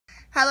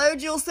Hello,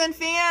 Jewelscent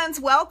fans.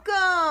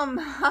 Welcome.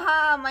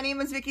 My name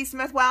is Vickie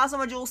Smith Wiles.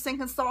 I'm a Jewelscent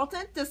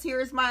Consultant. This here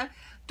is my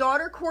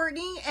daughter,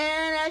 Courtney.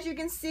 And as you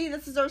can see,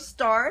 this is our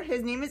star.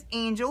 His name is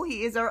Angel.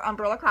 He is our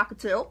Umbrella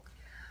Cockatoo.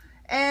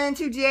 And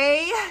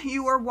today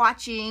you are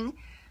watching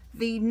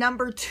the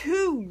number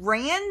 2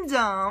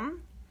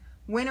 random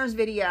winners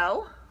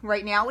video.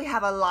 Right now we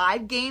have a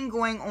live game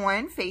going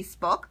on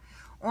Facebook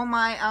on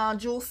my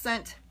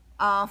Jewelscent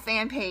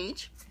fan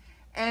page.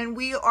 And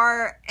we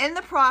are in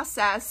the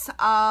process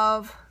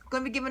of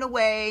going to be giving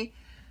away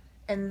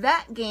in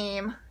that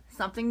game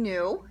something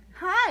new.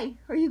 Hi,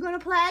 are you going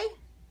to play?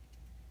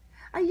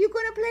 Are you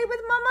going to play with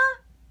Mama?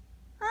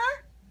 Huh?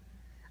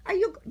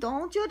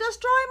 Don't you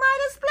destroy my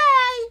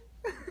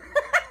display.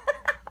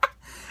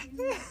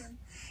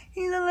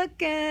 He's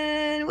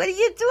looking. What are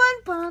you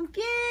doing,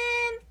 Pumpkin?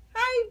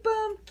 Hi,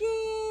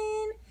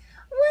 Pumpkin.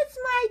 What's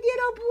my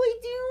little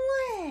boy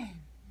doing?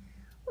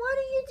 What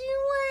are you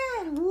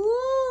doing?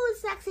 Ooh,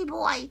 sexy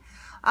boy.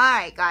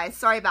 Alright, guys.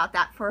 Sorry about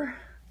that for...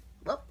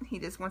 Well, he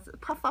just wants to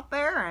puff up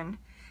there and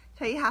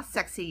tell you how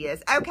sexy he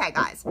is. Okay,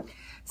 guys.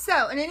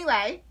 So, and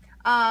anyway,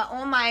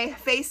 on my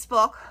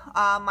Facebook,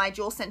 my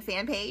Jewelscent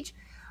fan page,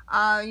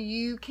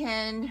 you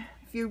can,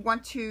 if you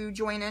want to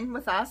join in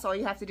with us, all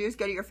you have to do is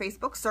go to your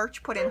Facebook,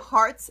 search, put in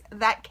Hearts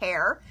That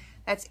Care.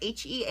 That's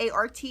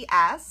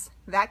H-E-A-R-T-S,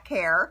 That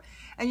Care.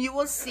 And you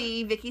will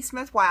see Vickie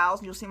Smith Wiles,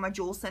 and you'll see my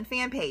Jewelscent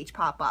fan page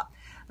pop up.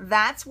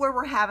 That's where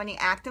we're having the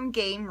active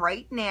game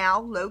right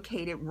now,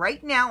 located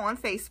right now on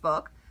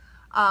Facebook.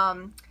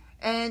 And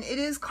it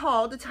is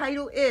called, the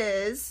title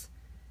is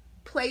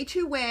Play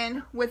to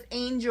Win with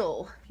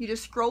Angel. You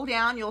just scroll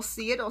down, you'll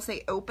see it. It'll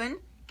say open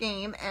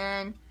game,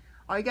 and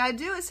all you gotta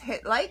do is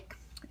hit like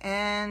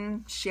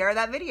and share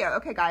that video.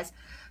 Okay, guys.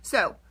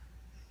 So,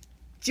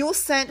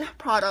 Jewelscent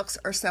products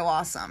are so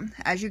awesome.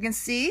 As you can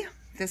see,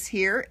 this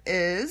here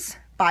is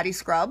body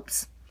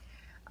scrubs.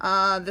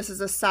 This is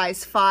a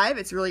size 5.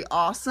 It's really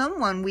awesome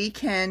when we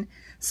can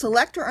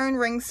select our own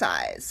ring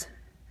size.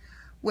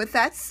 With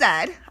that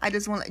said, I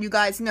just want to let you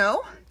guys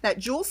know that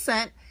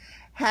Jewelscent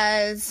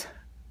has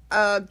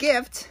a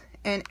gift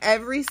in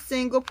every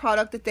single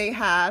product that they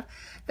have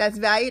that's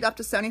valued up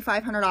to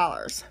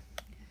 $7,500.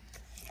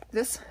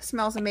 This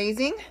smells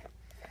amazing.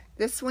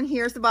 This one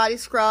here is the body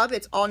scrub.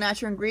 It's all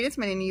natural ingredients,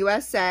 made in the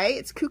USA.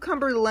 It's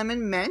cucumber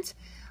lemon mint.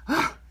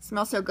 Oh, it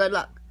smells so good.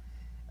 Look.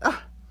 Oh,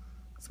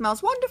 it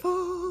smells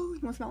wonderful.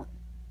 You want to smell it?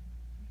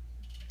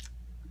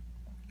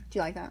 Do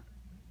you like that?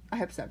 I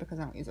hope so, because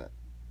I don't use it.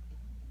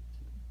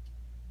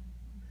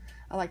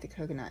 I like the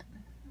coconut.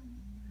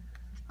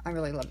 I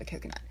really love the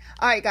coconut.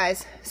 Alright,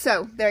 guys.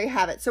 So, there you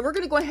have it. So, we're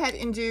going to go ahead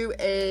and do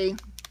a...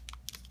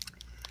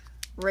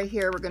 Right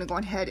here, we're going to go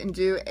ahead and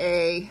do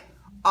a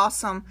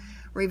awesome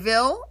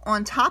reveal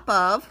on top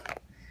of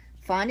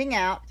finding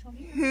out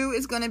who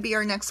is going to be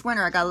our next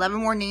winner. I got 11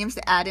 more names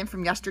to add in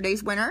from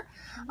yesterday's winner.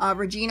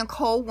 Regina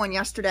Cole won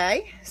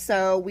yesterday,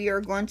 so we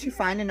are going to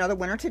find another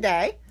winner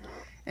today.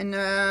 And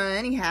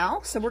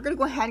anyhow, so we're going to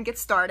go ahead and get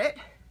started.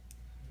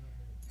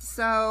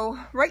 So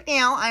right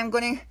now I'm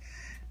going to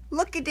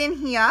look it in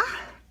here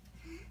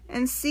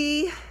and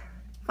see if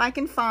I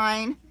can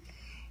find,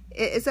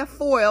 it is a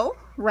foil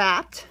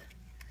wrapped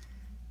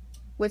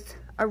with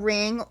a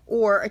ring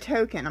or a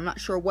token. I'm not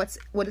sure what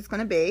it's going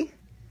to be.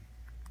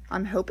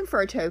 I'm hoping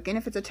for a token.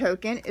 If it's a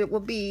token, it will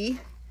be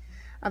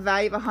a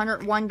value of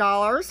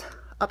 $101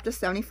 up to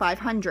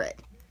 $7,500.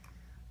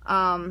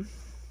 Come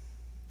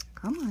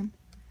on.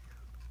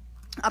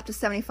 Up to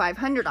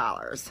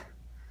 $7,500.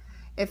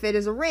 If it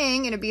is a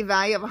ring, it'll be a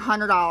value of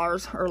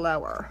 $100 or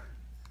lower.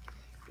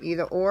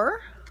 Either or.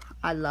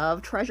 I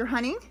love treasure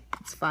hunting.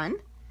 It's fun.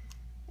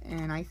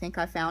 And I think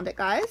I found it,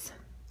 guys.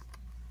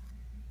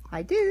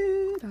 I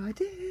did.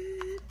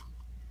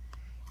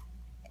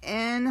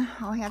 And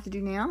all I have to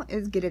do now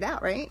is get it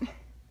out, right?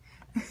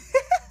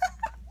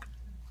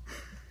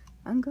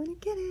 I'm going to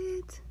get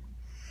it.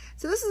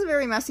 So this is a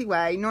very messy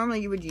way.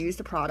 Normally you would use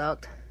the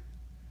product.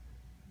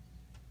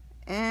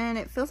 And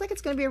it feels like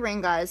it's going to be a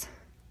ring, guys.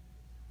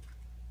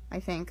 I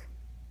think.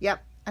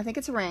 Yep, I think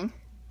it's a ring.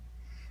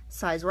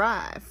 Size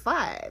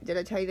 5. Did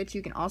I tell you that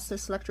you can also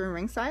select your own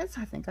ring size?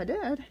 I think I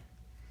did.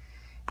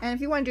 And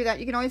if you want to do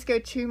that, you can always go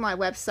to my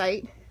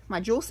website,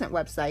 my Jewelscent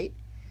website.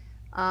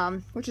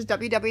 Which is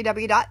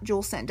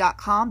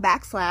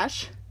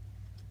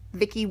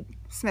www.jewelscent.com/Vickie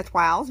Smith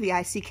Wiles,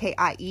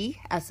 VICKIE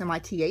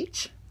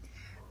SMITH.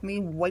 Let me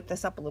wipe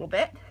this up a little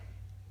bit.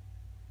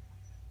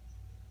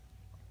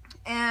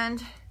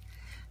 And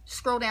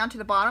scroll down to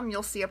the bottom,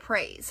 you'll see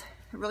appraise.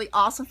 The really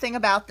awesome thing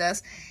about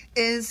this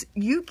is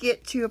you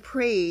get to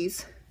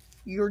appraise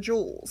your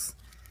jewels.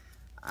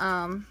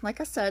 Like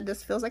I said,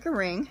 this feels like a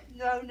ring.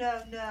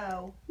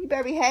 No. You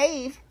better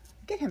behave.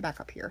 Get him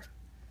back up here.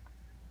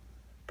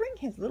 Bring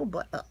his little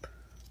butt up.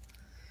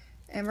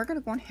 And we're going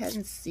to go ahead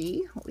and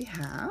see what we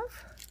have.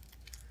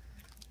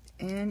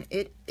 And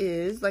it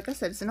is, like I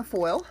said, it's in a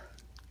foil.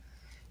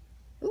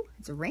 Ooh,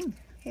 it's a ring.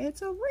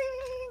 It's a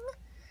ring.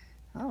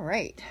 All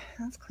right,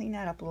 let's clean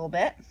that up a little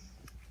bit.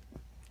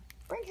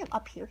 bring him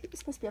up here. He was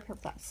supposed to be up here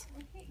with us.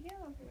 I can't get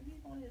up here. He's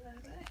on his own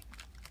back.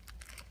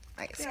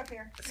 Nice. Get up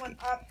here. Come on,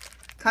 up.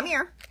 Come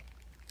here.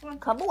 Come on.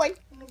 Come boy.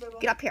 Come on, Bubba.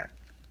 Get up here.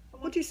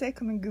 What'd you say?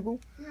 Come in, Google.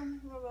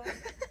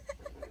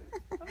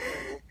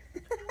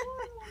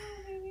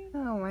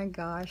 Oh my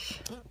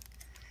gosh.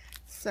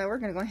 So we're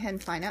going to go ahead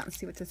and find out and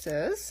see what this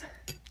is.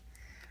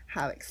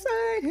 How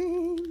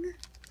exciting.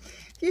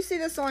 If you see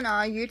this on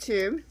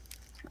YouTube,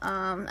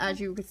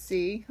 as you can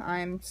see,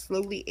 I'm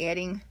slowly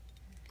adding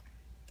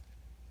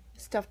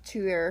stuff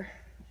to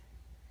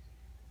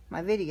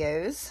my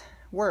videos,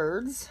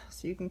 words,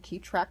 so you can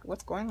keep track of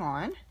what's going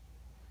on.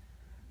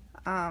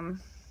 A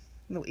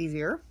little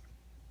easier.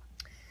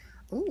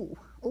 Ooh,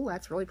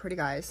 that's really pretty,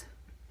 guys.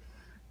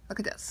 Look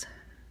at this.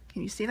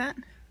 Can you see that?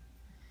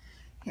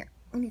 Here,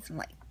 we need some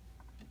light.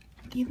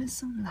 Give us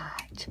some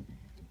light.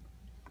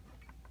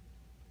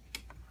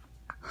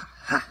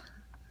 Ha!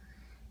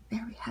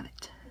 There we have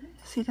it.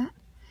 See that?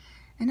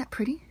 Isn't that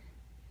pretty?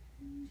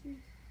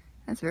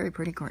 That's very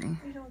pretty, Courtney.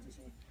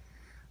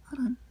 Hold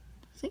on.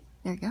 See?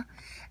 There you go.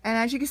 And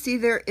as you can see,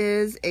 there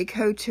is a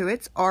code to it.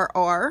 It's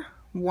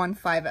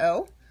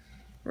RR150.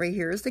 Right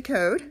here is the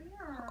code.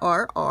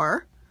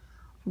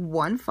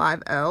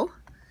 RR150.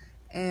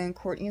 And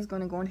Courtney is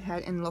going to go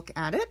ahead and look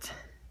at it.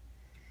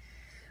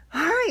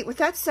 Alright, with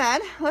that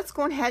said, let's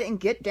go ahead and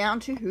get down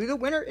to who the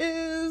winner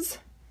is.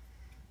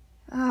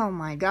 Oh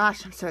my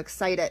gosh, I'm so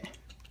excited.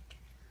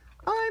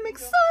 I'm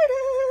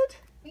excited.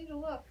 Angel,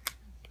 look.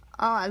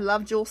 Oh, I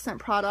love Jewelscent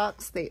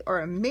products. They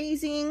are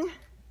amazing.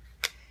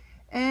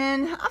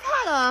 And I've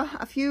had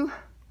a few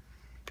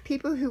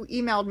people who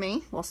emailed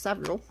me, well,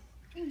 several,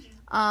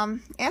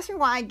 asked me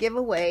why I give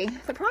away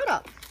the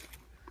product.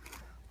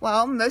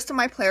 Well, most of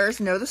my players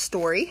know the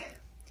story.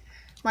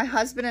 My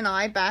husband and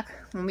I, back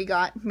when we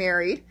got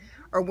married,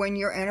 our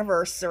 1-year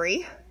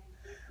anniversary,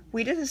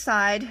 we did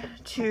decide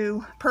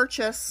to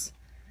purchase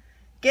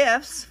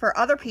gifts for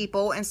other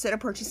people instead of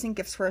purchasing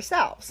gifts for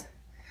ourselves.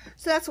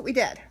 So that's what we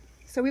did.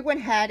 So we went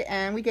ahead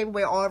and we gave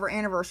away all of our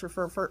anniversary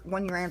for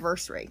 1-year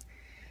anniversary.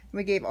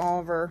 We gave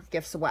all of our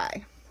gifts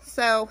away.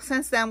 So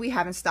since then, we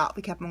haven't stopped.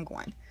 We kept on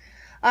going.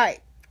 All right.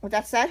 With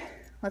that said,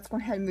 let's go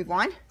ahead and move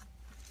on.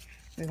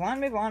 Move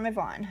on, move on, move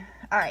on.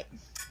 All right.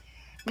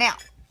 Now,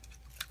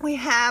 we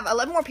have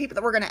 11 more people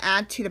that we're going to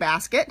add to the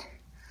basket.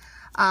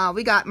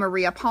 We got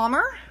Maria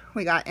Palmer.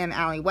 We got M.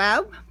 Allie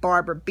Webb.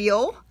 Barbara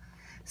Beal.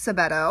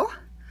 Sabeto.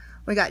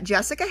 We got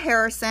Jessica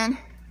Harrison.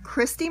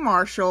 Christy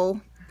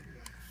Marshall.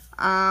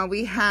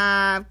 We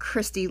have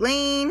Christy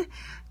Lane.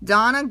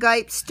 Donna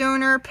Gipe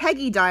Stoner.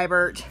 Peggy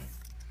Dybert.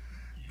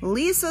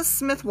 Lisa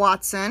Smith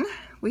Watson.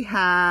 We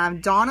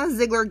have Donna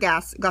Ziegler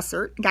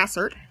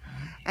Gassert.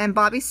 And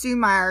Bobby Sue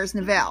Myers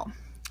Neville.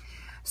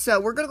 So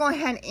we're going to go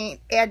ahead and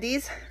add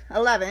these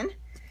 11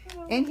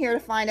 in here to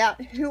find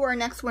out who our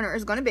next winner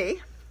is going to be.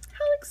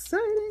 How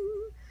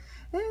exciting.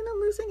 And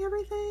I'm losing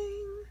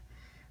everything.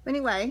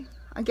 Anyway,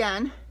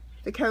 again,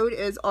 the code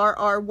is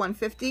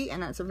RR150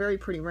 and that's a very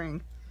pretty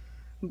ring.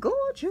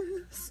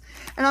 Gorgeous.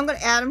 And I'm going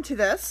to add them to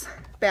this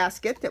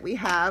basket that we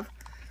have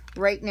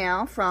right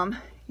now from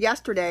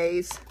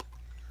yesterday's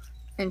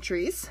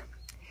entries.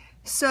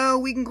 So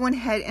we can go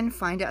ahead and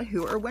find out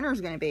who our winner is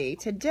going to be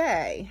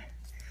today.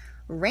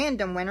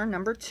 Random winner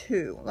number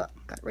 2. Look,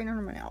 got it right on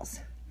everyone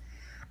else.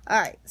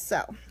 Alright,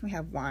 so we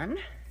have 1.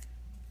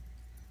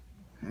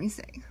 Let me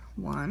see.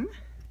 1.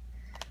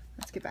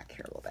 Let's get back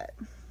here a little bit.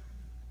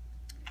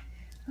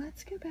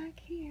 Let's go back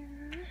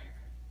here.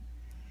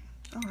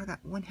 Oh, I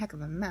got one heck of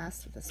a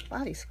mess with this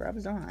body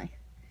scrubs, don't I?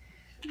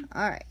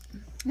 Alright.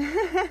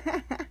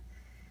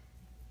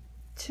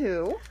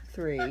 2,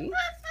 3.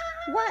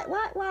 What?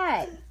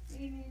 What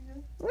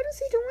is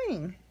he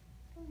doing?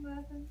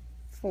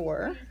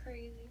 4,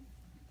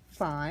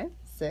 5,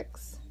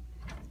 6,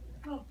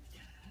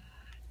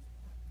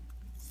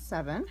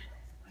 7,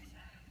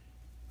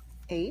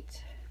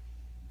 8,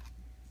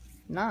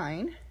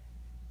 9,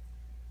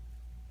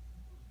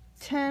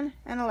 10,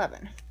 and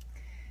 11.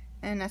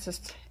 And that's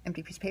just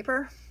empty piece of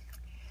paper.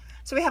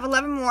 So we have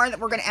 11 more that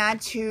we're going to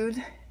add to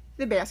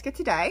the basket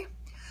today.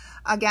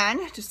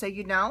 Again, just so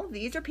you know,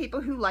 these are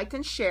people who liked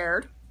and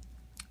shared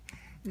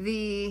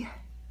the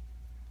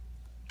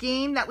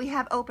game that we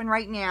have open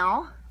right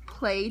now,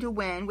 Play to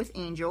Win with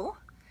Angel.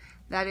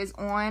 That is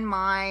on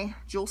my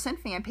Jewelscent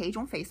fan page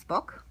on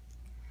Facebook.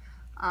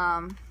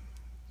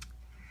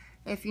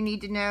 If you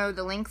need to know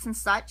the links and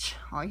such,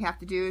 all you have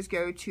to do is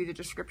go to the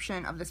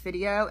description of this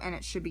video and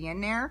it should be in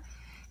there.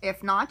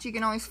 If not, you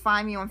can always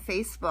find me on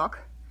Facebook.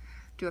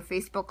 Do a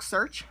Facebook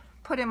search,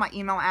 put in my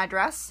email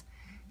address,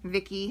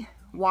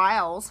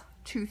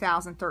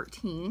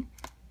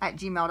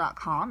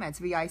 VICKIE2013@gmail.com. That's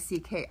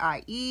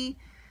VICKIE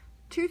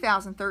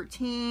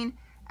 2013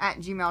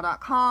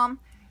 @gmail.com,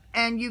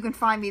 and you can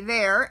find me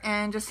there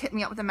and just hit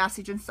me up with a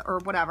message or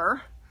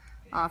whatever.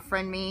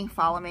 Friend me,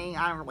 follow me.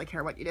 I don't really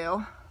care what you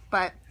do,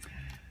 but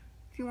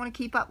if you want to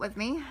keep up with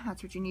me,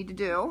 that's what you need to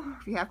do.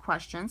 If you have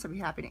questions, I'll be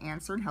happy to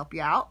answer and help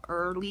you out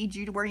or lead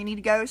you to where you need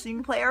to go so you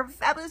can play our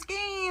fabulous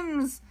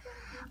games.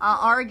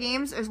 Our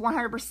games is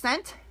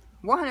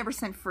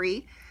 100%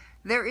 free.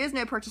 There is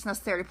no purchase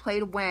necessary to play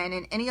to win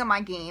in any of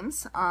my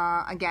games.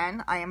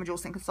 Again, I am a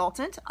Jewelscent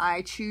consultant.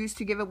 I choose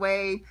to give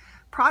away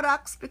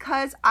products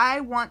because I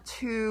want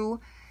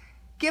to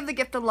give the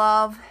gift of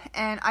love,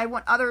 and I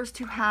want others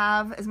to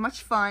have as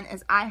much fun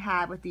as I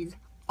have with these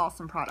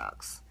awesome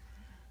products.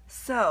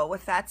 So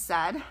with that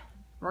said,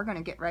 we're going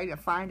to get ready to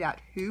find out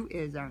who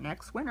is our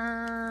next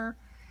winner.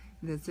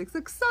 This is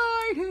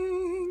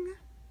exciting.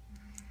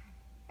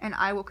 And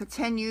I will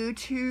continue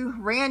to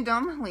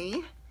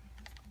randomly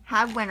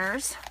have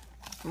winners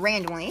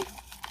randomly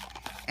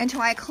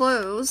until I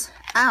close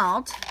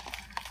out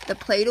the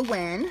play to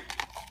win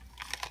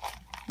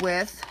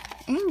with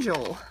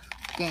Angel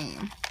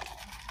game.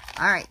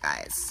 Alright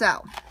guys,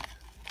 so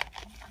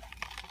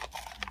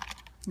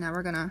now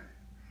we're gonna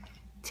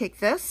take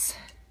this,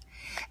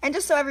 and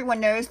just so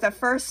everyone knows, the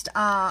first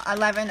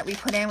 11 that we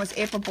put in was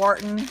April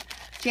Barton,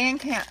 Jan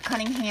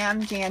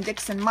Cunningham, Jan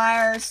Dixon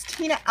Myers,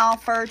 Tina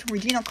Alford,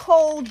 Regina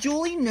Cole,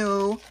 Julie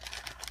New,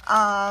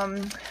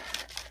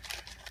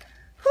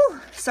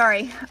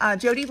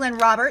 Jody Lynn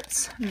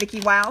Roberts,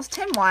 Vickie Wiles,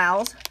 Tim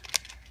Wiles,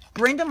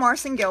 Brenda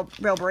Marson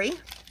Gilbury,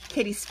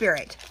 Katie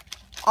Spirit.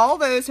 All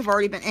those have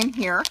already been in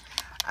here.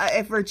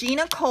 If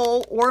Regina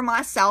Cole or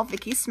myself,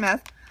 Vickie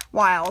Smith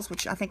Wiles,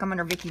 which I think I'm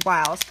under Vickie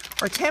Wiles,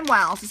 or Tim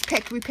Wiles is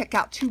picked, we pick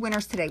out 2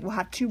 winners today. We'll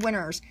have 2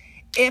 winners.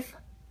 If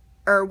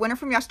our winner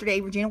from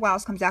yesterday, Regina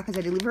Wiles, comes out, because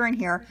I did leave her in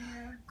here.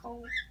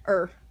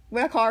 Or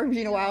what I call her,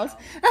 Regina Wiles.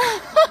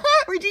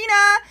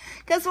 Regina,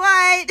 guess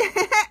what?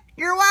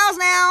 You're Wiles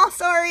now.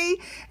 Sorry.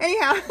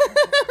 Anyhow,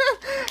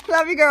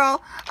 love you,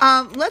 girl.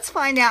 Let's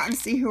find out and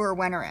see who her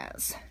winner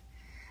is.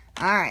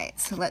 All right,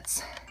 so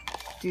let's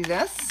do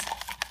this.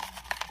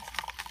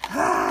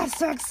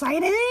 So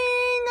exciting.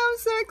 I'm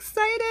so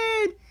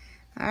excited.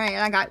 All right,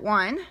 I got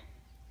one.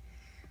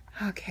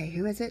 Okay,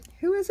 who is it?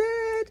 Who is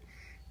it?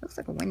 Looks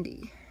like a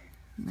Wendy.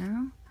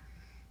 No.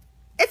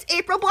 It's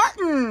April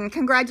Barton.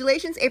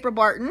 Congratulations, April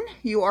Barton.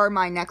 You are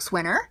my next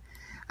winner.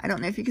 I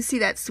don't know if you can see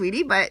that,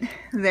 sweetie, but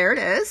there it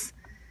is.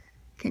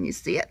 Can you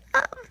see it?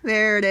 Oh,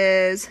 there it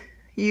is.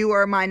 You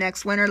are my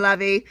next winner,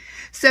 lovey.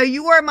 So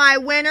you are my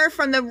winner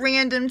from the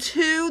random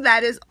 2.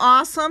 That is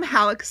awesome.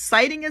 How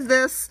exciting is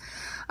this?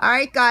 All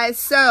right, guys.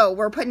 So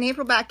we're putting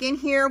April back in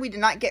here. We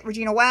did not get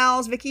Regina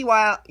Wiles, Vickie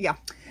Wiles. Yeah,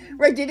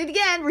 we did it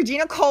again.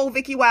 Regina Cole,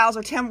 Vickie Wiles,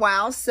 or Tim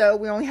Wiles. So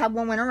we only have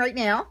one winner right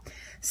now.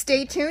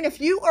 Stay tuned.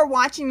 If you are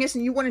watching this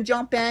and you want to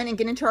jump in and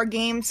get into our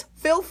games,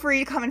 feel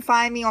free to come and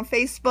find me on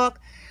Facebook.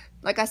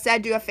 Like I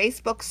said, do a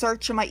Facebook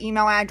search on my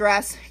email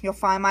address. You'll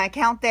find my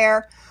account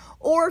there.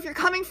 Or if you're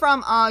coming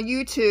from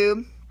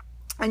YouTube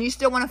and you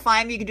still want to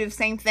find me, you can do the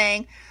same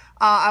thing.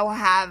 I will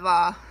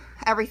have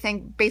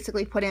everything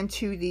basically put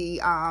into the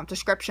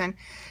description.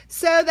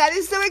 So that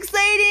is so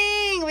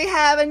exciting. We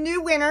have a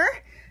new winner.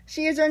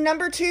 She is our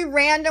number 2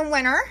 random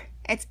winner.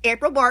 It's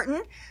April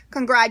Barton.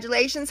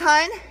 Congratulations,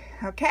 hun.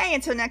 Okay,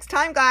 until next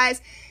time,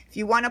 guys. If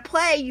you want to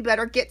play, you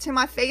better get to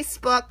my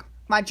Facebook,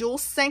 my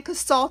Jewelscent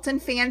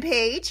Consultant Fan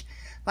Page.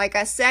 Like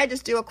I said,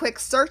 just do a quick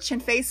search in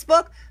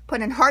Facebook.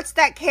 Put in Hearts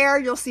That Care.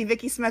 You'll see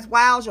Vickie Smith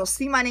Wiles. You'll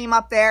see my name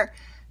up there.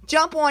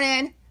 Jump on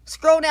in.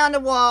 Scroll down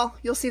the wall.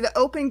 You'll see the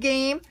open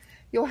game.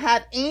 You'll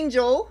have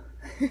Angel.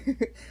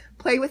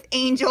 Play with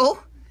Angel.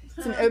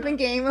 It's an open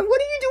game. What are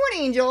you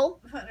doing,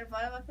 Angel?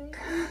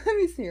 Let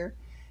me see her.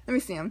 Let me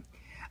see him.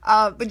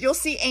 But you'll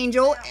see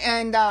Angel,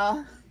 and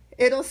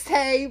it'll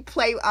say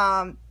play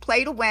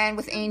to win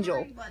with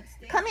Angel.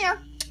 Come here.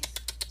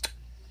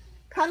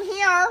 Come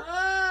here.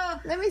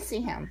 Let me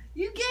see him.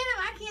 You get him.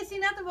 I can't see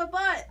nothing but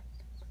butt.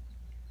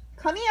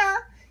 Come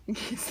here. You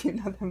can't see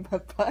nothing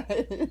but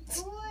butt.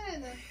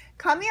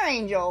 Come here,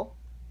 Angel.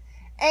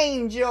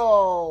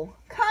 Angel.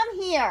 Come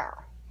here.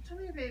 Come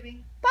here,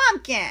 baby.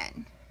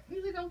 Bumpkin.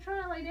 Usually don't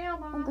try to lay down,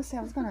 Mom. I'm gonna say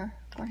I was gonna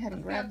go ahead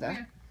and grab the.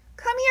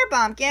 Come here,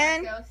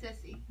 Bumpkin. Let's go,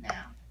 sissy.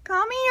 Now.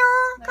 Come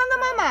here. Come to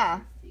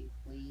Mama.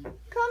 Sissy,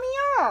 Come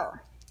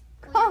here.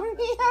 Come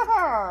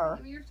here.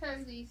 Give me your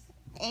toesies.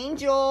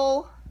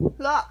 Angel.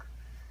 Look.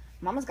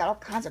 Mama's got all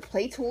kinds of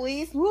play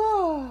toys.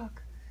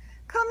 Look.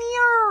 Come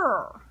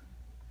here.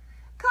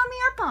 Come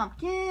here,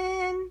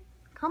 Pumpkin.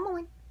 Come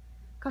on.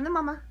 Come to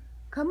Mama.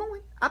 Come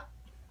on. Up.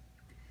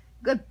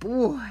 Good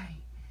boy.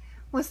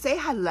 Well, say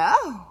hello.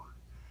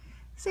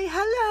 Say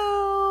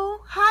hello.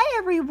 Hi,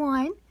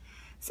 everyone.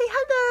 Say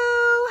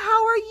hello.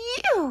 How are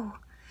you?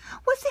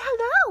 Well, say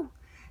hello.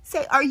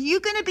 Say, are you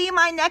going to be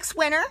my next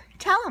winner?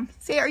 Tell them.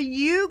 Say, are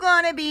you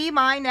going to be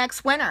my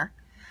next winner?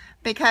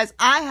 Because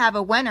I have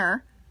a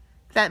winner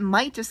that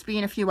might just be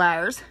in a few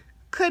hours.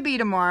 Could be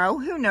tomorrow.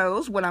 Who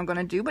knows what I'm going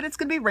to do, but it's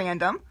going to be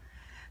random.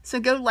 So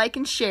go like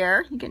and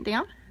share. You getting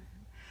down?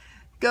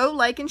 Go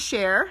like and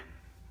share.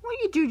 What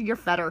do you do to your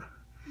feather?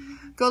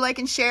 Go like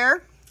and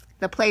share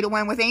the Play to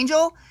Win with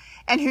Angel.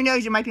 And who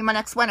knows, you might be my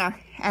next winner.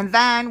 And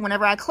then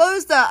whenever I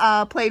close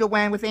the Play to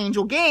Win with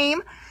Angel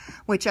game,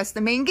 which that's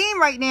the main game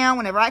right now,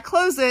 whenever I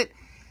close it,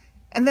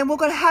 and then we're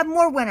going to have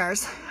more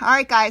winners. All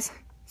right, guys.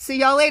 See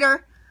y'all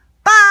later.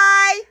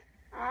 Bye.